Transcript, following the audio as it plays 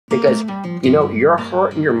Because, your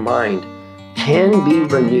heart and your mind can be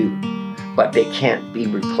renewed, but they can't be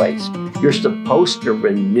replaced. You're supposed to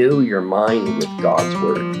renew your mind with God's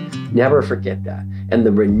word. Never forget that. And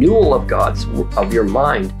the renewal of your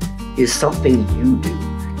mind is something you do.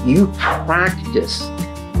 You practice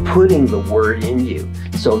putting the word in you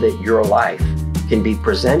so that your life can be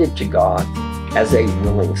presented to God as a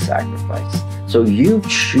willing sacrifice. So you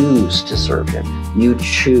choose to serve him. You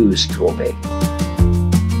choose to obey him.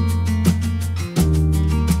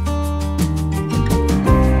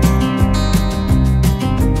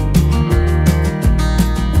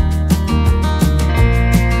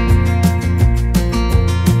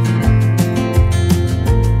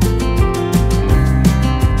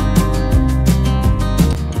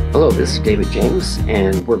 Hello, this is David James,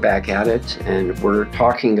 and we're back at it, and we're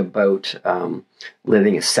talking about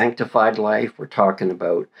living a sanctified life. We're talking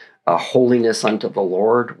about holiness unto the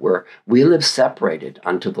Lord, where we live separated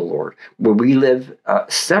unto the Lord, where we live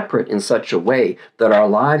separate in such a way that our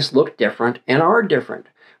lives look different and are different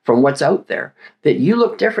from what's out there, that you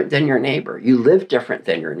look different than your neighbor. You live different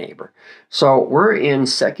than your neighbor. So we're in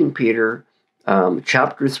 2 Peter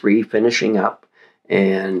chapter 3, finishing up,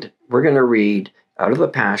 and we're going to read out of the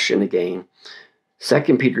Passion again,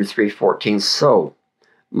 2 Peter 3:14. So,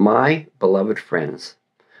 my beloved friends,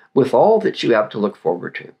 with all that you have to look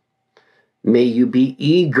forward to, may you be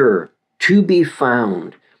eager to be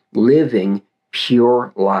found living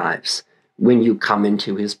pure lives when you come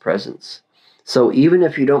into his presence. So even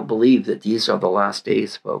if you don't believe that these are the last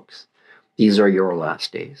days, folks, these are your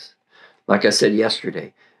last days. Like I said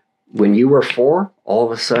yesterday, when you were 4, all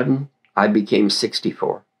of a sudden, I became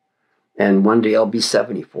 64. And one day I'll be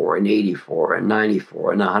 74 and 84 and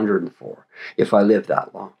 94 and 104 if I live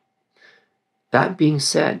that long. That being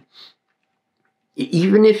said,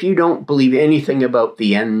 even if you don't believe anything about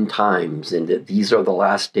the end times and that these are the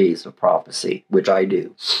last days of prophecy, which I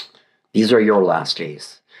do, these are your last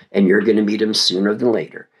days, and you're going to meet him sooner than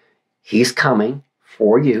later. He's coming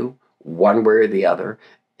for you one way or the other,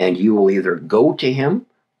 and you will either go to him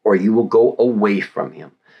or you will go away from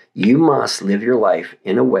him. You must live your life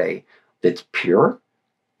in a way that's pure,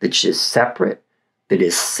 that's just separate, that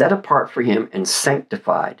is set apart for him and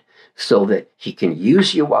sanctified so that he can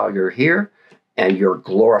use you while you're here and you're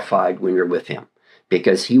glorified when you're with him.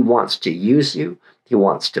 Because he wants to use you, he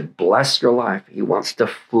wants to bless your life, he wants to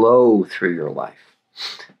flow through your life.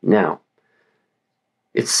 Now,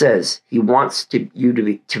 it says he wants you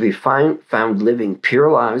to be found living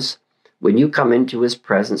pure lives when you come into his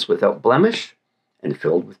presence without blemish and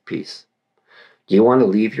filled with peace. Do you want to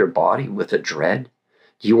leave your body with a dread?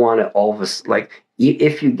 Do you want to all of us, like,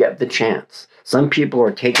 if you get the chance? Some people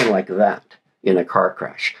are taken like that in a car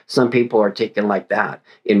crash. Some people are taken like that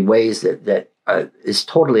in ways that is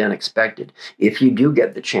totally unexpected. If you do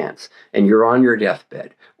get the chance and you're on your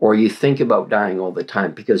deathbed or you think about dying all the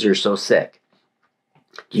time because you're so sick,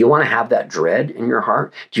 do you want to have that dread in your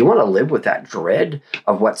heart? Do you want to live with that dread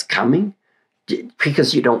of what's coming?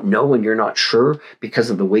 Because you don't know and you're not sure because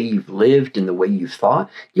of the way you've lived and the way you've thought.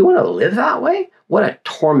 You want to live that way? What a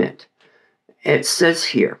torment. It says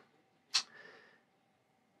here,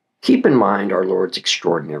 keep in mind our Lord's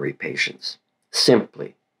extraordinary patience.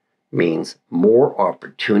 Simply means more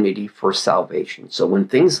opportunity for salvation. So when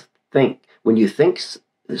things seem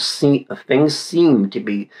to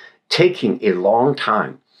be taking a long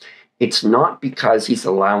time, it's not because he's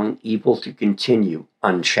allowing evil to continue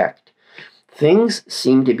unchecked. Things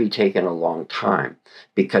seem to be taking a long time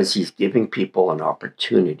because he's giving people an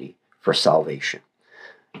opportunity for salvation.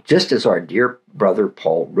 Just as our dear brother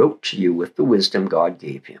Paul wrote to you with the wisdom God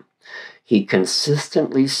gave him, he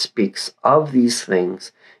consistently speaks of these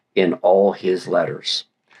things in all his letters,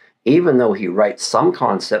 even though he writes some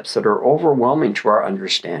concepts that are overwhelming to our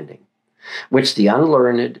understanding, which the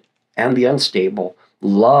unlearned and the unstable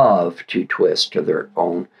love to twist to their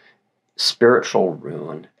own spiritual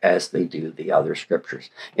ruin as they do the other scriptures.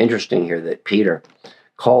 Interesting here that Peter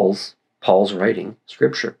calls Paul's writing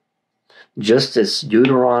scripture. Just as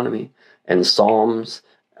Deuteronomy and Psalms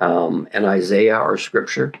and Isaiah are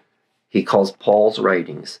scripture, he calls Paul's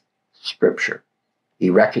writings scripture.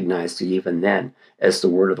 He recognized it even then as the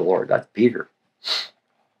word of the Lord. That's Peter.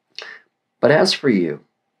 But as for you,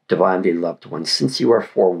 divinely loved ones, since you are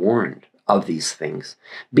forewarned of these things,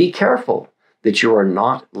 be careful that you are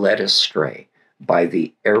not led astray by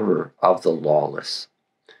the error of the lawless.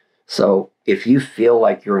 So if you feel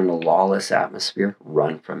like you're in a lawless atmosphere,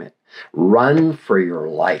 run from it. Run for your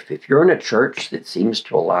life. If you're in a church that seems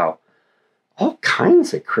to allow all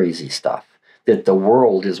kinds of crazy stuff that the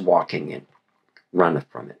world is walking in, run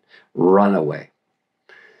from it. Run away.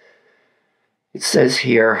 It says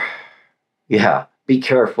here, be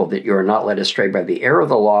careful that you are not led astray by the error of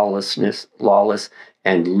the lawless,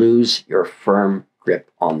 and lose your firm grip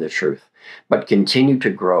on the truth, but continue to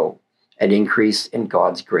grow and increase in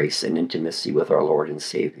God's grace and intimacy with our Lord and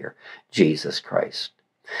Savior, Jesus Christ.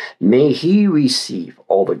 May he receive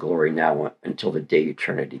all the glory now until the day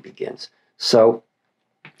eternity begins. So,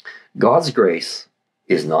 God's grace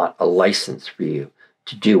is not a license for you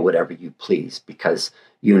to do whatever you please because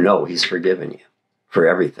you know he's forgiven you for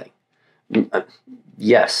everything.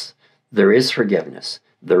 Yes, there is forgiveness.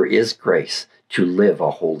 There is grace to live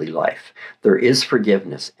a holy life. There is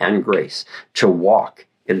forgiveness and grace to walk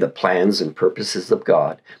in the plans and purposes of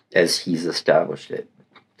God as he's established it.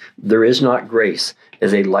 There is not grace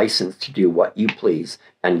as a license to do what you please,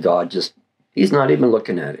 and God he's not even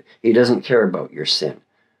looking at it. He doesn't care about your sin.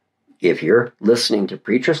 If you're listening to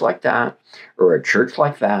preachers like that, or a church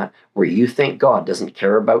like that, where you think God doesn't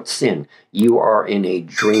care about sin, you are in a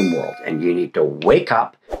dream world, and you need to wake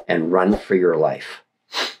up and run for your life.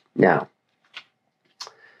 Now,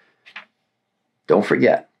 don't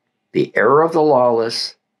forget, the error of the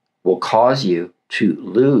lawless will cause you to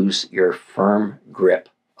lose your firm grip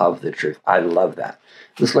of the truth. I love that.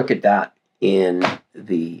 Let's look at that in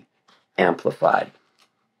the Amplified.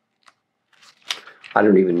 I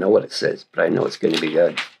don't even know what it says, but I know it's going to be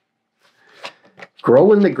good.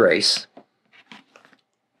 Grow in the grace.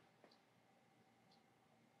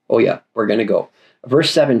 Oh yeah, we're going to go.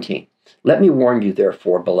 Verse 17. Let me warn you,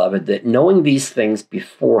 therefore, beloved, that knowing these things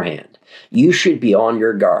beforehand, you should be on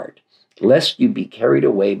your guard, lest you be carried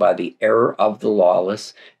away by the error of the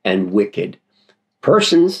lawless and wicked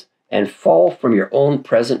persons and fall from your own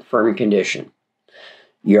present firm condition,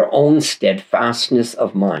 your own steadfastness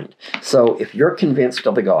of mind. So if you're convinced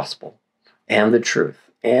of the gospel and the truth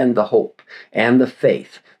and the hope and the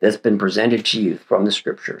faith that's been presented to you from the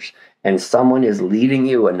scriptures, and someone is leading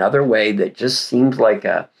you another way that just seems like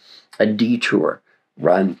a detour,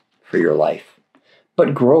 run for your life.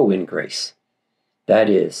 But grow in grace. That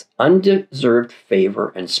is undeserved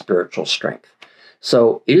favor and spiritual strength.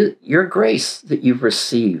 So your grace that you've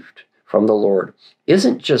received from the Lord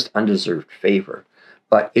isn't just undeserved favor,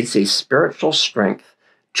 but it's a spiritual strength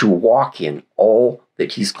to walk in all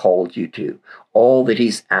that he's called you to, all that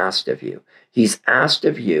he's asked of you. He's asked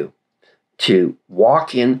of you to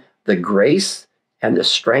walk in the grace and the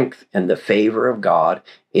strength and the favor of God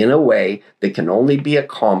in a way that can only be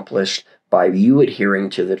accomplished by you adhering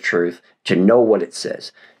to the truth, to know what it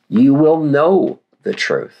says. You will know the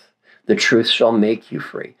truth. The truth shall make you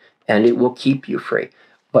free, and it will keep you free.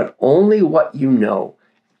 But only what you know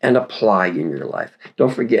and apply in your life.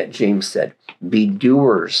 Don't forget, James said, be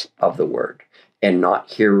doers of the word and not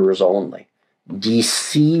hearers only,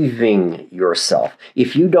 deceiving yourself.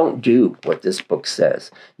 If you don't do what this book says,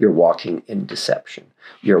 you're walking in deception.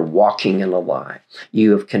 You're walking in a lie.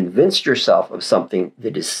 You have convinced yourself of something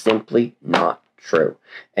that is simply not true,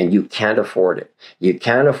 and you can't afford it. You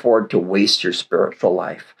can't afford to waste your spiritual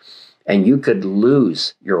life, and you could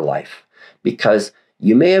lose your life because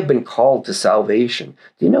you may have been called to salvation.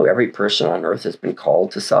 Do you know every person on earth has been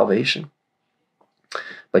called to salvation?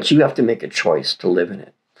 But you have to make a choice to live in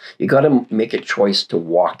it. You got to make a choice to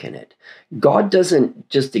walk in it. God doesn't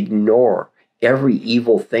just ignore every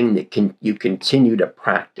evil thing that you continue to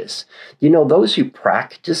practice. You know, those who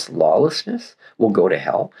practice lawlessness will go to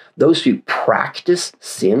hell. Those who practice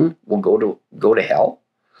sin will go to hell.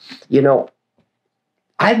 You know,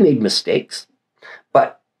 I've made mistakes,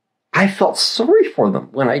 but I felt sorry for them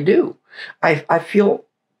when I do. I feel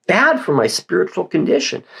bad for my spiritual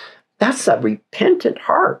condition. That's a repentant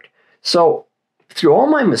heart. So through all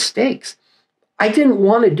my mistakes, I didn't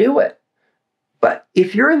want to do it. But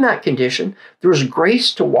if you're in that condition, there's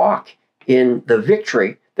grace to walk in the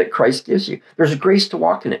victory that Christ gives you. There's grace to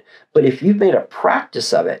walk in it. But if you've made a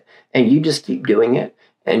practice of it and you just keep doing it,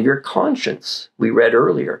 and your conscience, we read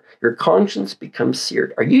earlier, your conscience becomes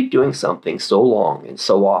seared. Are you doing something so long and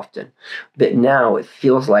so often that now it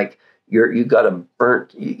feels like you got a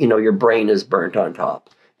burnt, your brain is burnt on top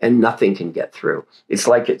and nothing can get through. It's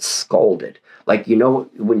like it's scalded. Like,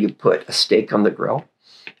 when you put a steak on the grill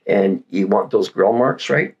and you want those grill marks,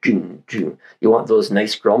 right? You want those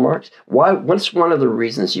nice grill marks. What's one of the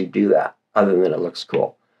reasons you do that other than it looks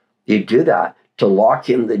cool? You do that to lock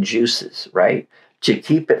in the juices, right? To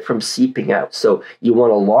keep it from seeping out. So you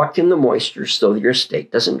want to lock in the moisture so that your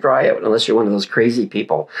steak doesn't dry out unless you're one of those crazy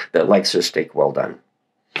people that likes their steak well done.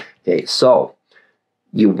 Okay, so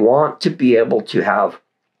you want to be able to have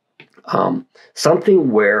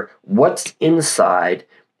something where what's inside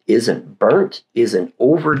isn't burnt, isn't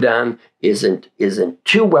overdone, isn't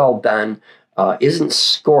too well done, isn't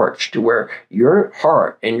scorched to where your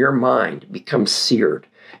heart and your mind become seared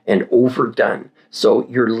and overdone. So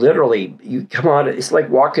you're literally, you come out, it's like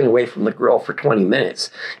walking away from the grill for 20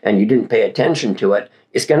 minutes and you didn't pay attention to it.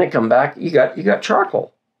 It's going to come back. You got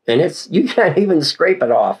charcoal. And you can't even scrape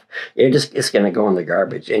it off. It's going to go in the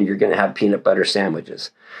garbage, and you're going to have peanut butter sandwiches.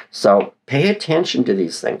 So pay attention to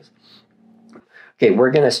these things. Okay,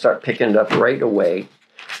 we're going to start picking it up right away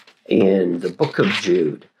in the book of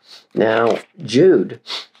Jude. Now, Jude,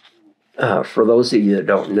 for those of you that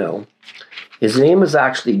don't know, his name is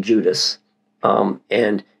actually Judas,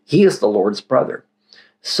 and he is the Lord's brother.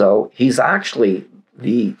 So he's actually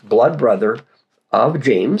the blood brother of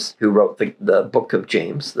James, who wrote the book of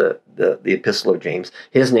James, the epistle of James.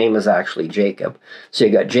 His name is actually Jacob. So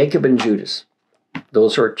you got Jacob and Judas.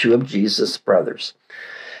 Those are two of Jesus' brothers.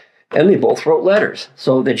 And they both wrote letters.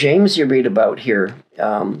 So the James you read about here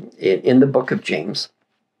in the book of James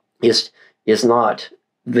is not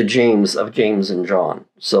the James of James and John.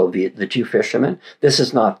 So the two fishermen, this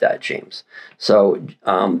is not that James. So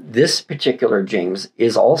this particular James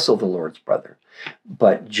is also the Lord's brother.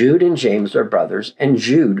 But Jude and James are brothers, and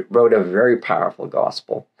Jude wrote a very powerful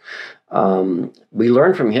gospel. We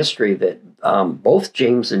learn from history that both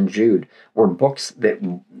James and Jude were books that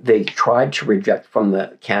they tried to reject from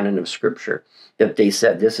the canon of Scripture. That they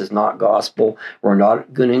said, this is not gospel, we're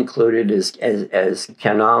not going to include it as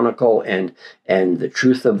canonical and the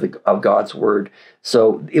truth of God's word.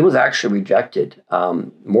 So it was actually rejected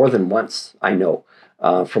more than once, I know,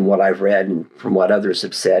 from what I've read and from what others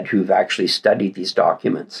have said who've actually studied these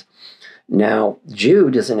documents. Now,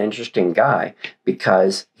 Jude is an interesting guy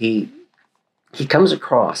because he comes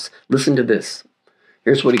across, listen to this,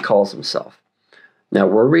 here's what he calls himself. Now,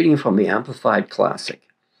 we're reading from the Amplified Classic.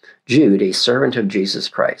 Jude, a servant of Jesus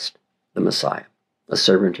Christ, the Messiah, a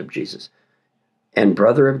servant of Jesus, and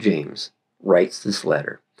brother of James, writes this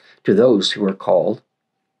letter to those who are called,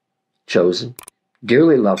 chosen,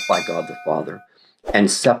 dearly loved by God the Father, and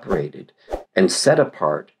separated, and set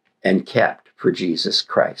apart, and kept for Jesus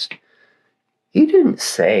Christ. He didn't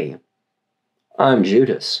say, I'm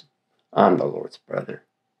Judas, I'm the Lord's brother.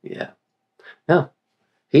 Yeah. No.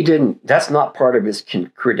 He didn't, that's not part of his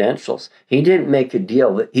credentials. He didn't make a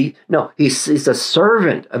deal that he's a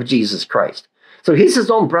servant of Jesus Christ. So he's his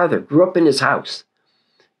own brother, grew up in his house.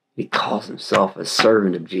 He calls himself a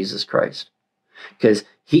servant of Jesus Christ because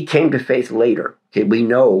he came to faith later. Okay, we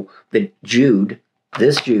know that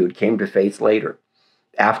this Jude came to faith later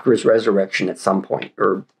after his resurrection at some point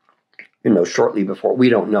or, shortly before. We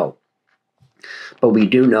don't know. But we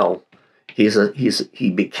do know he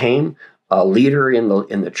became a leader in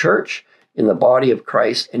the church, in the body of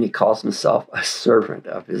Christ, and he calls himself a servant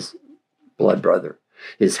of his blood brother,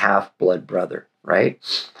 his half-blood brother, right?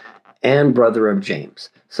 And brother of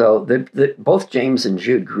James. So both James and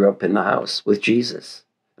Jude grew up in the house with Jesus.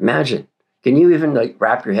 Imagine. Can you even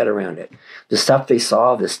wrap your head around it? The stuff they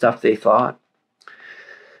saw, the stuff they thought.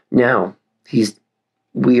 Now,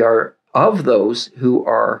 we are of those who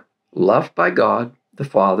are loved by God the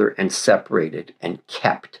Father and separated and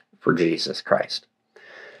kept for Jesus Christ.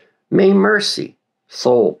 May mercy,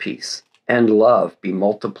 soul peace, and love be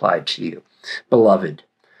multiplied to you. Beloved,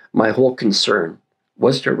 my whole concern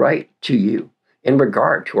was to write to you in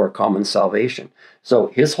regard to our common salvation. So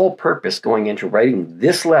his whole purpose going into writing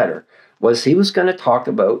this letter was he was going to talk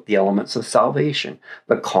about the elements of salvation,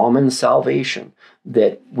 the common salvation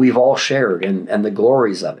that we've all shared and the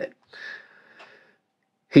glories of it.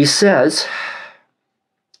 He says,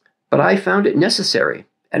 but I found it necessary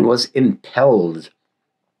and was impelled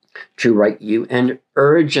to write you and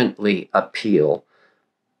urgently appeal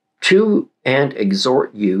to and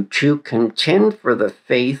exhort you to contend for the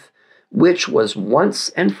faith which was once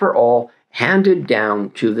and for all handed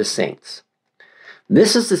down to the saints.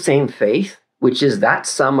 This is the same faith, which is that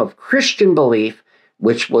sum of Christian belief,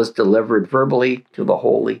 which was delivered verbally to the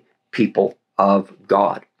holy people of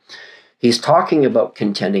God. He's talking about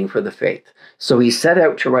contending for the faith. So he set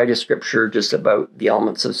out to write a scripture just about the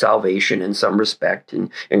elements of salvation in some respect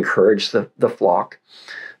and encourage the flock.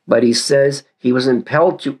 But he says he was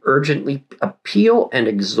impelled to urgently appeal and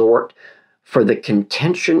exhort for the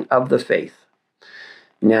contention of the faith.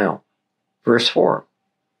 Now, verse 4.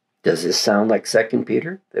 Does this sound like 2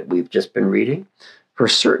 Peter that we've just been reading? For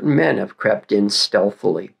certain men have crept in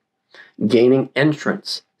stealthily, gaining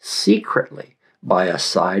entrance secretly by a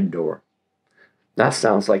side door. That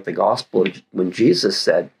sounds like the gospel when Jesus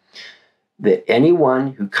said that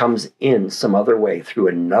anyone who comes in some other way through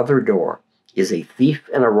another door is a thief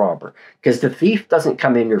and a robber. Because the thief doesn't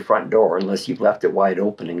come in your front door unless you've left it wide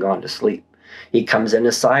open and gone to sleep. He comes in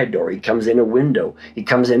a side door. He comes in a window. He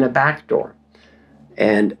comes in a back door.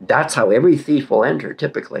 And that's how every thief will enter,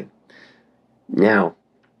 typically. Now,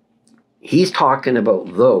 he's talking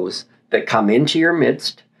about those that come into your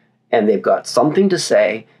midst and they've got something to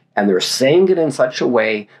say, and they're saying it in such a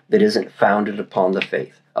way that isn't founded upon the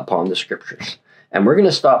faith, upon the scriptures. And we're going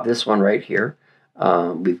to stop this one right here.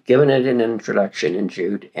 We've given it an introduction in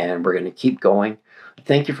Jude, and we're going to keep going.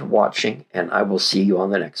 Thank you for watching, and I will see you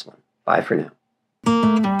on the next one. Bye for now.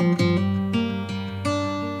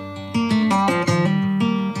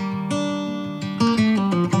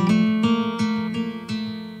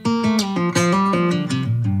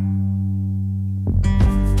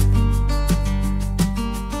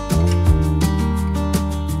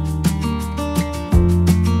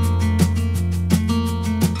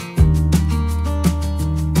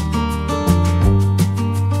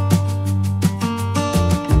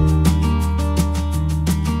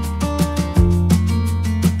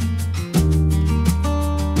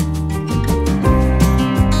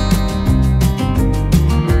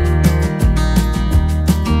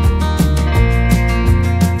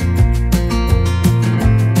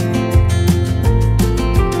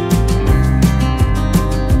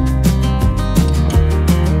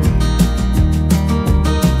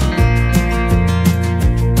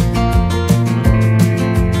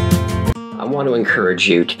 I want to encourage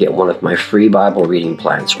you to get one of my free Bible reading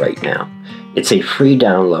plans right now. It's a free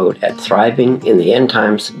download at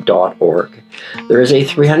thrivingintheendtimes.org. There is a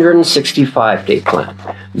 365-day plan.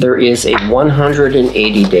 There is a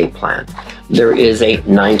 180-day plan. There is a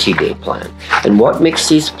 90-day plan. And what makes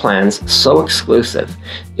these plans so exclusive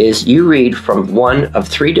is you read from one of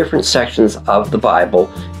 3 different sections of the Bible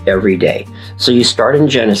every day. So you start in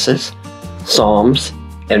Genesis, Psalms,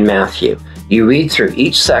 and Matthew. You read through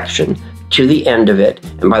each section to the end of it,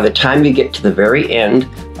 and by the time you get to the very end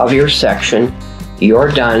of your section, you're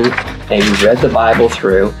done, and you read the Bible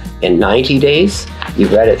through in 90 days, you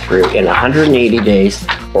read it through in 180 days,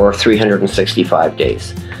 or 365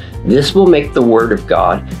 days. This will make the Word of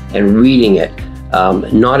God and reading it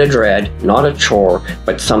not a dread, not a chore,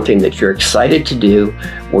 but something that you're excited to do,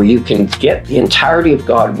 where you can get the entirety of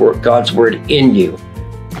God's Word in you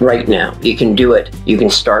right now. You can do it. You can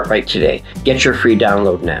start right today. Get your free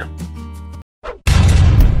download now.